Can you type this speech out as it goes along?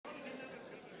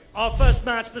Our first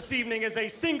match this evening is a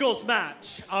singles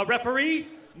match. Our referee,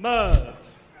 Merv.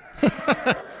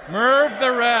 Merv the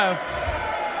ref.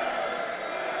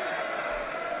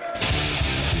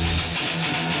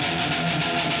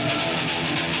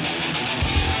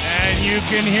 And you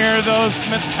can hear those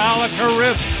Metallica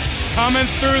riffs coming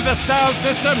through the sound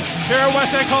system here at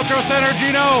West End Cultural Center.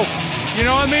 Gino, you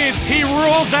know what it means. He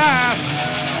rules ass.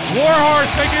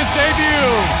 Warhorse making his debut.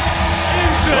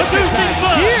 Introducing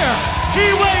first, he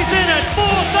weighs in at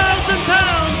 4,000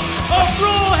 pounds of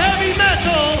raw heavy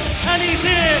metal, and he's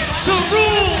here to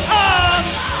rule us.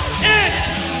 It's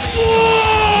Warhorse!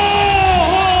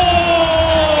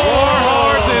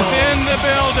 Warhorse is in the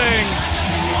building.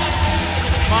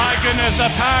 My goodness, a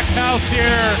packed house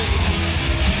here.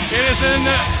 It is in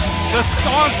the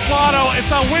onslaught.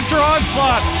 It's a winter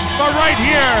onslaught, but right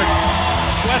here,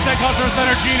 West End Cultural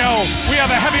Center, Gino, we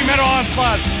have a heavy metal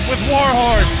onslaught with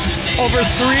Warhorse. Over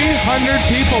 300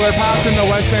 people are packed in the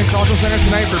West End Cultural Center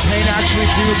tonight for Pain Actually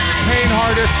 2, Pain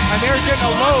Harder, and they're getting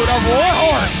a load of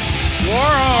Warhorse.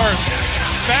 Warhorse,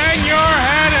 bang your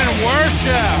head and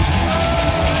worship.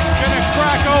 Gonna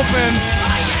crack open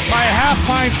my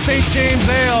half-pint St. James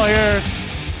Ale here.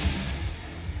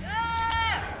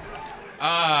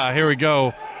 Here we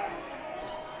go.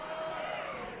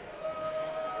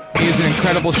 He is in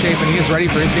incredible shape and he is ready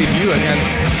for his debut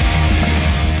against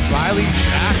Riley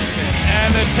Jackson.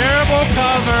 And the terrible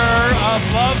cover of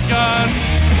Love Gun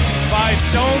by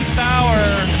Stone Sour.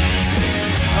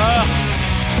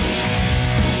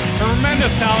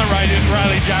 Tremendous talent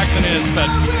Riley Jackson is, but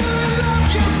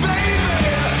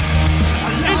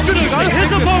introducing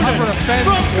his opponent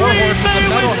from Green Bay,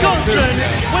 Wisconsin,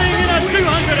 weighing in at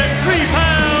 203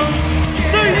 pounds,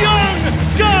 the young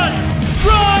gun,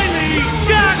 Riley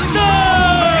Jackson!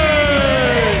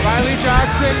 Riley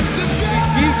Jackson,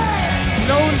 he's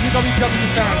known to WWE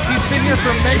fans. He's been here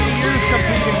for many years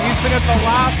competing. He's been at the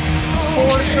last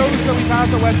 4 shows that we've had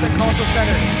at the West End Cultural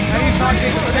Center, and he's not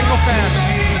getting a single fan.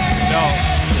 no.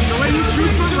 The way he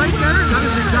treats them right there, that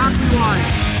is exactly why.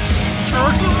 Or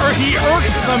he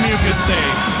irks them, you could say.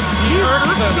 He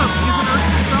irks them. He's an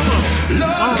irksome fellow.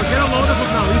 Oh, get a load of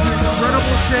him now. He's in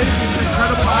incredible shape. He's an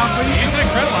incredible athlete. He's an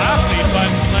incredible athlete, but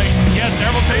like he has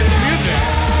terrible taste in music.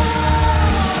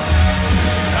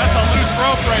 That's a loose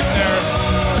rope right there.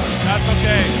 That's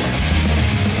okay.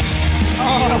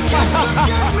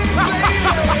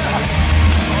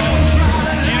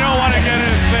 You don't want to get in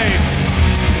his face.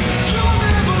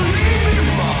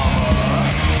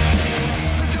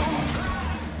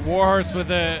 Warhorse with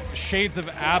the shades of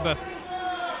Abbott.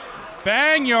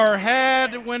 Bang your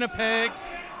head, Winnipeg.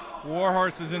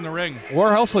 Warhorse is in the ring.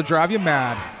 Warhorse will drive you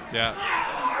mad. Yeah.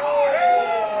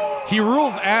 He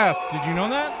rules ass. Did you know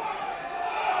that?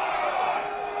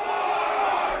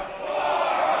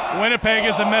 Winnipeg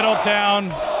is a metal town.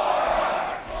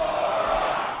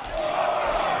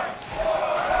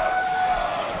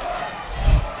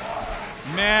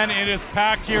 Man, it is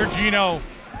packed here, Gino.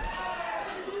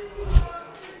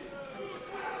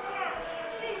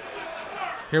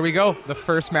 Here we go. The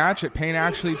first match at Pain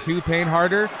Actually 2, Pain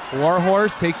Harder.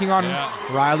 Warhorse taking on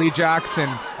Riley Jackson.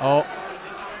 Oh.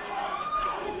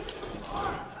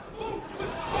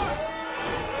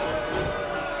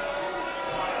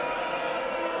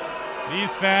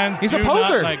 These fans He's a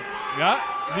poser.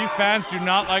 These fans do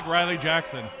not like Riley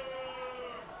Jackson.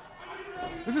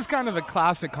 This is kind of a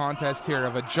classic contest here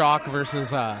of a jock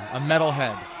versus a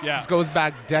metalhead. Yeah. This goes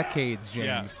back decades,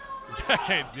 James. Yeah.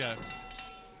 Decades, yeah.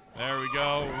 There we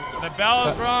go. The bell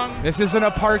is rung. This isn't a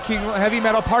heavy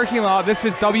metal parking lot. This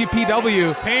is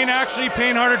WPW. Pain Actually,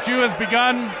 Pain Harder 2 has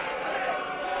begun.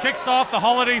 Kicks off the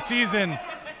holiday season.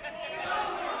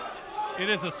 It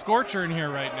is a scorcher in here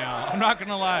right now. I'm not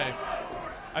gonna lie.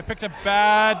 I picked a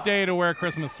bad day to wear a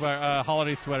Christmas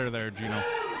holiday sweater there, Gino.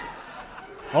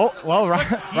 Oh, well,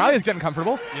 Riley's getting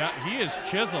comfortable. Yeah, he is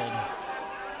chiseled.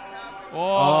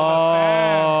 Oh.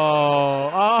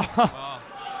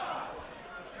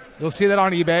 You'll see that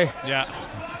on eBay. Yeah.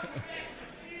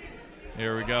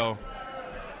 Here we go.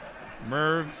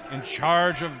 Merv in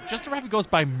charge of, just a rap goes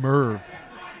by Merv.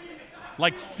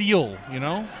 Like Seal, you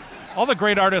know? All the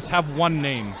great artists have one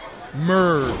name.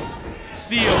 Merv,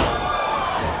 Seal,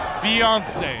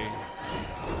 Beyonce.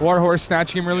 Warhorse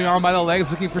snatching him early on by the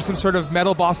legs, looking for some sort of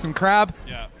metal Boston Crab.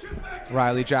 Yeah.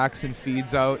 Riley Jackson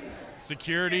feeds out.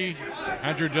 Security,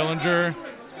 Andrew Dillinger,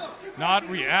 not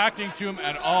reacting to him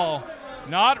at all.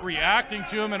 Not reacting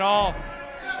to him at all.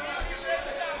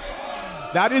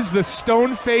 That is the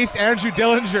stone-faced Andrew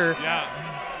Dillinger. Yeah.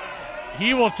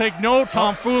 He will take no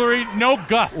tomfoolery, no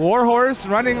guff. Warhorse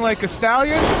running like a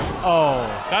stallion. Oh.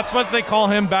 That's what they call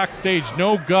him backstage.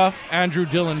 No guff, Andrew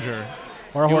Dillinger.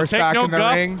 Warhorse back in the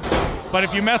ring. But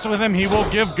if you mess with him, he will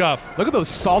give guff. Look at those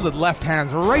solid left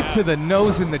hands right to the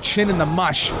nose and the chin and the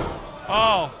mush.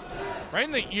 Oh, right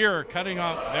in the ear, cutting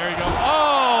off. There you go.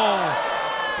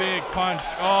 Oh, big punch.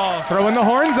 Oh. Throwing the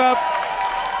horns up.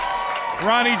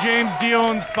 Ronnie James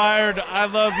Dio inspired. I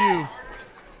love you.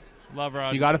 Love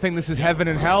Ronnie. You got to think this is heaven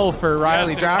and hell for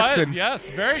Riley Jackson. Yes,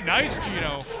 very nice,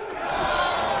 Gino.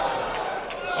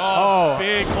 Oh,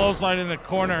 big clothesline in the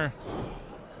corner.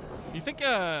 You think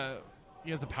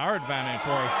he has a power advantage,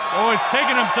 Warhorse? Oh, he's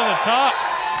taking him to the top.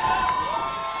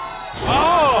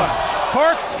 Oh,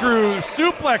 corkscrew,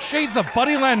 suplex, shades of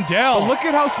Buddy Landell. But look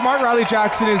at how smart Riley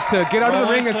Jackson is to get out of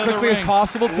the ring as quickly as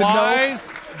possible. To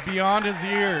Wise beyond his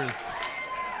years.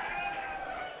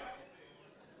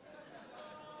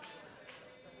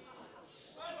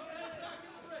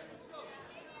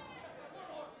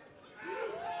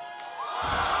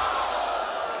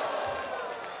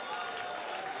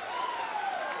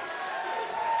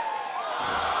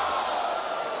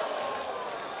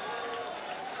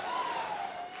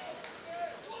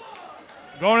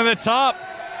 Going to the top.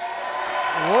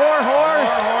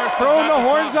 Warhorse throwing the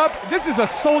horns up. This is a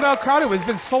sold-out crowd. It has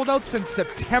been sold out since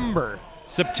September.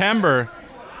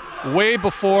 Way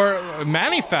before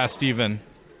Manifest even.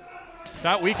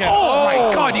 That weekend. Oh my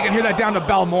God, you can hear that down to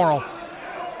Balmoral.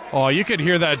 Oh, you could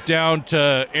hear that down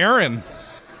to Aaron.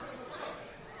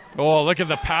 Oh, look at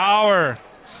the power.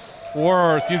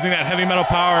 Warhorse using that heavy metal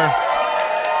power.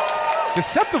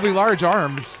 Deceptively large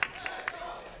arms.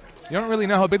 You don't really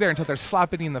know how big they are until they're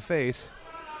slapping you in the face.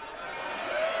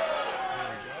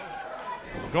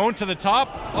 Going to the top.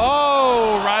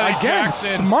 Oh, Riley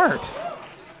Jackson. Smart.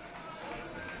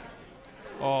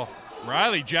 Oh,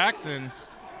 Riley Jackson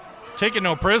taking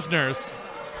no prisoners.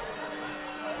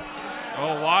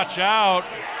 Oh, watch out.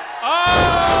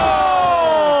 Oh!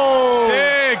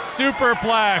 Big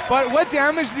superplex. But what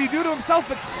damage did he do to himself?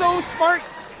 But so smart.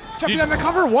 Jumping on the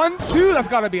cover. 1, 2. That's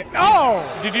got to be it. Oh!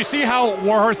 Did you see how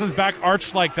Warhorse's back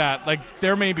arched like that? Like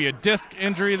there may be a disc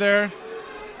injury there.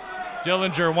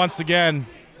 Dillinger once again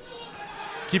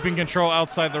keeping control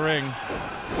outside the ring.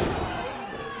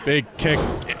 Big kick.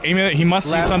 He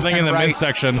must see something in the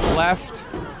midsection. Left.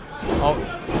 Oh.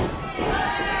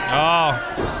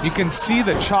 Oh. You can see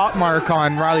the chop mark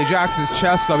on Riley Jackson's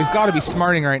chest, though. He's got to be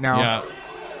smarting right now. Yeah.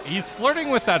 He's flirting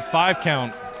with that 5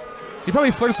 count. He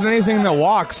probably flirts with anything that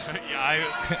walks. Yeah,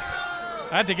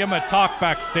 I had to give him a talk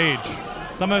backstage.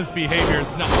 Some of his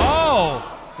behaviors. No.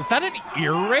 Oh! Is that an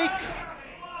ear rake?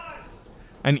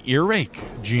 An ear rake,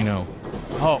 Gino.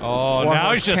 Oh,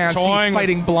 now he's just toying.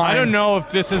 Fighting blind. I don't know if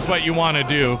this is what you want to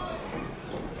do.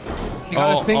 You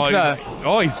gotta think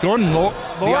he's going low.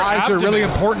 The eyes are really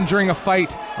important during a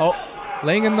fight. Oh,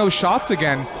 laying in those shots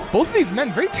again. Both of these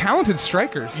men, very talented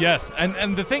strikers. Yes,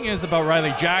 and the thing is about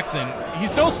Riley Jackson,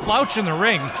 he's no slouch in the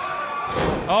ring.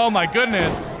 Oh my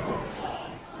goodness.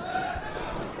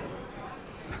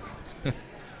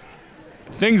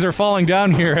 Things are falling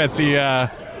down here at the,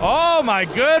 oh my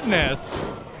goodness.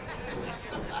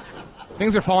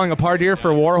 Things are falling apart here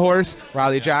for Warhorse.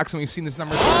 Riley Jackson, we've seen this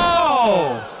number.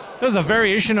 Oh! There's a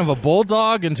variation of a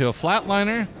bulldog into a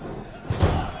flatliner.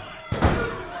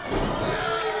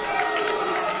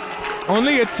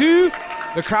 Only a 2.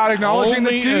 The crowd acknowledging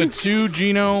the 2. Only a 2,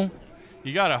 Gino.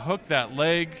 You gotta hook that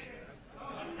leg.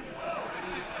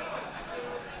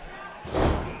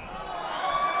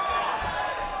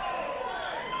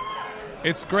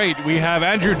 It's great. We have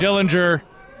Andrew Dillinger,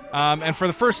 and for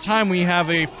the first time we have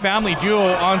a family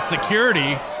duo on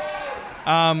security.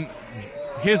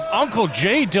 His Uncle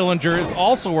Jay Dillinger is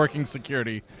also working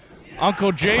security.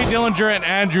 Uncle Jay Dillinger and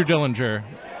Andrew Dillinger.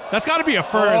 That's got to be a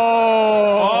first.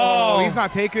 Oh, he's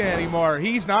not taking it anymore.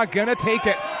 He's not going to take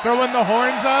it. Throwing the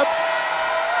horns up.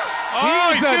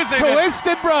 Oh, he's a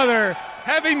twisted brother.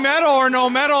 Heavy metal or no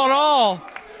metal at all.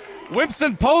 Whips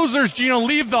and posers, Gino,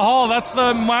 leave the hall. That's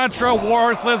the mantra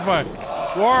Warhorse lives by.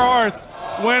 Warhorse,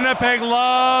 Winnipeg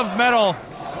loves metal.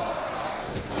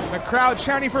 The crowd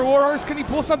chanting for Warhorse. Can he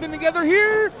pull something together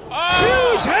here?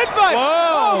 Oh, huge headbutt.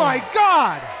 Whoa. Oh, my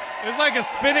God. It's like a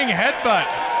spinning headbutt.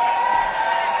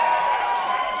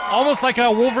 Almost like a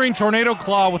Wolverine tornado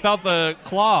claw without the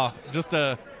claw. Just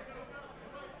a...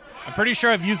 I'm pretty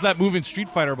sure I've used that move in Street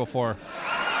Fighter before.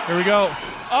 Here we go.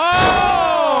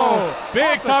 Oh!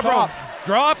 Big top rope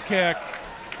drop kick.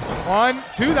 1,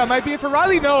 2, that might be it for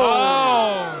Riley. No.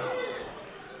 Oh!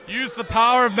 Use the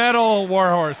power of metal,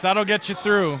 Warhorse. That'll get you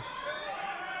through.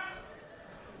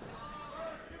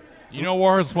 You know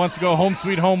Warhorse wants to go home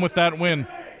sweet home with that win.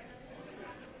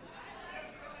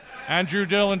 Andrew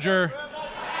Dillinger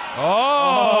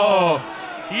Oh,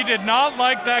 he did not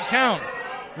like that count.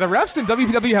 The refs in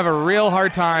WPW have a real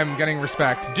hard time getting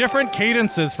respect. Different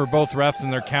cadences for both refs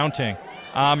in their counting.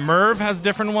 Merv has a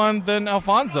different one than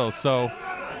Alfonso, so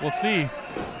we'll see.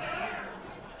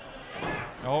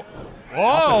 Oh,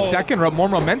 Off the second rope, more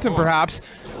momentum perhaps.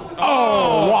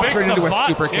 Oh, walks right into a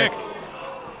super kick.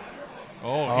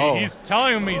 Oh, he's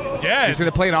telling him he's dead. He's going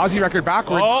to play an Aussie record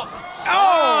backwards.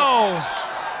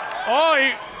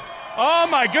 Oh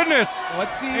my goodness.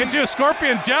 Let's see. Into a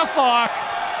Scorpion Deathlock.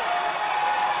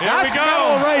 That's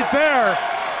metal right there.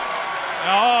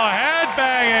 Oh,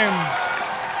 headbanging.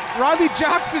 Riley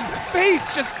Jackson's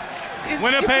face just...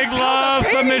 Winnipeg loves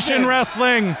submission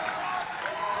wrestling.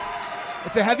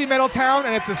 It's a heavy metal town,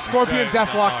 and it's a Scorpion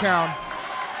Deathlock town.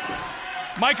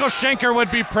 Michael Schenker would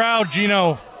be proud,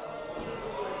 Gino.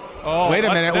 Oh, wait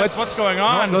a minute. What's going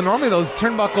on? Normally those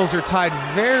turnbuckles are tied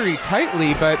very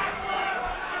tightly, but...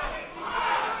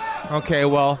 Okay,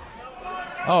 well...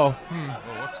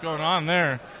 What's going on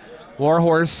there?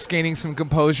 Warhorse gaining some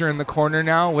composure in the corner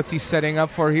now. What's he setting up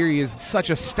for here? He is such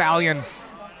a stallion.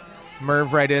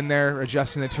 Merv right in there,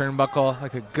 adjusting the turnbuckle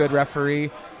like a good referee.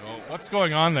 What's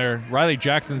going on there? Riley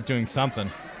Jackson's doing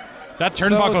something. That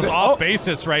turnbuckle's off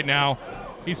basis right now.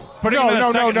 He's putting him in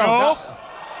a second. No.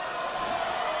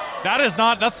 That is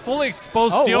not. That's fully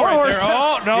exposed steel right there.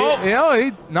 Oh, no.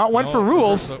 He not one for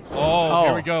rules.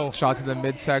 Here we go. Shot to the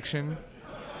midsection.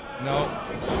 No.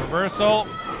 Reversal.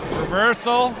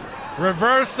 Reversal.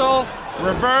 Reversal.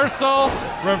 Reversal.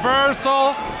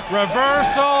 Reversal.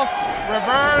 Reversal.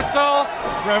 Reversal.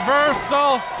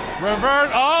 Reversal.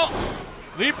 Reverse. Oh.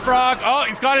 Leapfrog. Oh,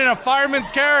 he's got in a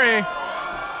fireman's carry.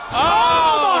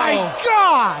 Oh my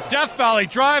God! Death Valley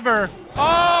driver.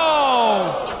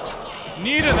 Oh!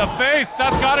 Knee to the face.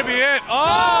 That's got to be it.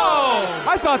 Oh!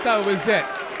 I thought that was it.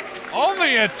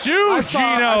 Only a 2, Gino.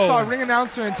 I saw ring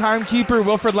announcer and timekeeper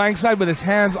Wilfred Langside with his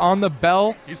hands on the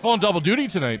bell. He's pulling double duty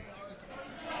tonight.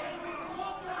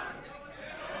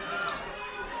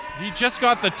 He just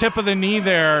got the tip of the knee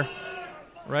there,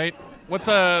 right? What's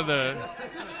the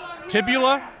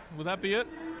tibula? Would that be it?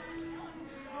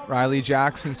 Riley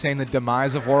Jackson saying the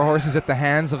demise of Warhorse is at the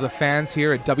hands of the fans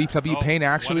here at WW Pain,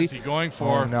 actually. What is he going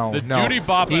for? No. Duty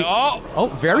bop.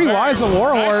 Very wise of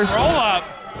Warhorse. Nice roll up.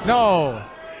 No.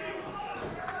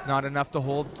 Not enough to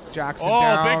hold Jackson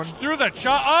down. Big through the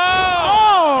shot.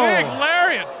 Oh! Big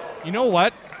lariat. You know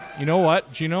what,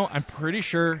 Gino? I'm pretty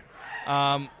sure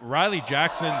Riley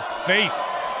Jackson's face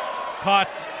caught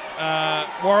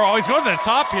he's going to the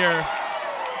top here.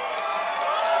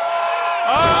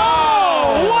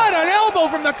 Oh! What an elbow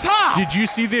from the top! Did you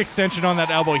see the extension on that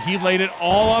elbow? He laid it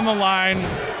all on the line.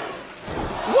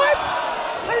 What?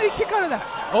 How did he kick out of that?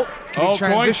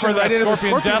 Going for that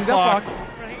Scorpion Deathlock.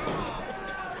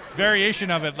 Variation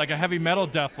of it, like a heavy metal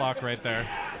Deathlock right there.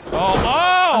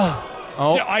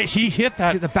 He hit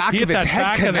that. The back of his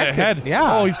head connected.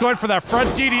 Yeah. Oh, he's going for that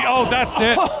front DD. Oh, that's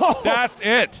it. That's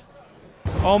it.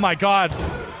 Oh, my God.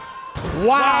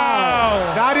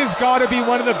 Wow. That has got to be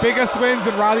one of the biggest wins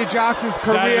in Riley Jackson's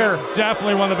career.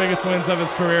 Definitely one of the biggest wins of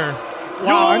his career.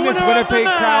 Wow, and this Winnipeg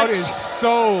crowd is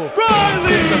so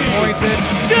disappointed.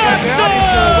 Jackson! That is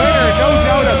your winner, no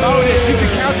doubt about it. You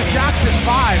can count to Jackson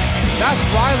 5. That's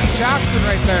Riley Jackson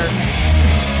right there.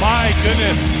 My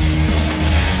goodness.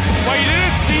 What you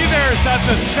didn't see there is that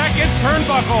the second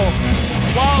turnbuckle,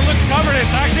 while it looks covered, it's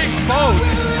actually exposed.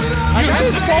 That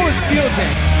is solid steel,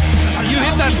 James. You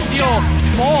hit that steel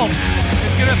foam,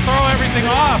 it's going to throw everything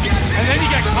off, and then you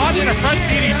get caught in a front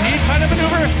DDT kind of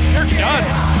maneuver, you're done.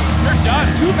 You're done.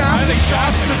 2 massive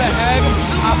shots to the head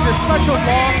after such a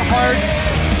long,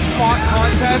 hard-fought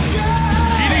contest.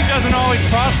 Cheating doesn't always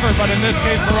prosper, but in this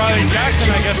case for Riley Jackson,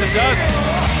 I guess it does.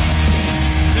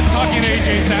 Been talking to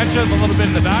AJ Sanchez a little bit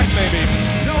in the back, maybe.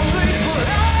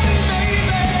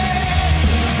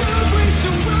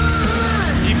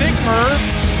 You think Merv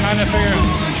kind of figured,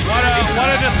 what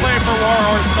a display for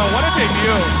Warhorse, though. What a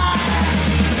debut.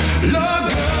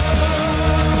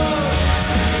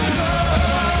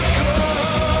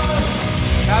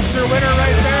 That's their winner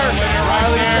right there.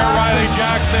 Riley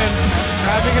Jackson.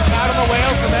 Having his hat on the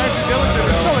whale for Manager Dillinger,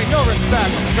 showing no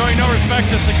respect. Showing no respect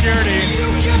to security.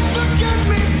 You can forget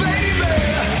me, baby.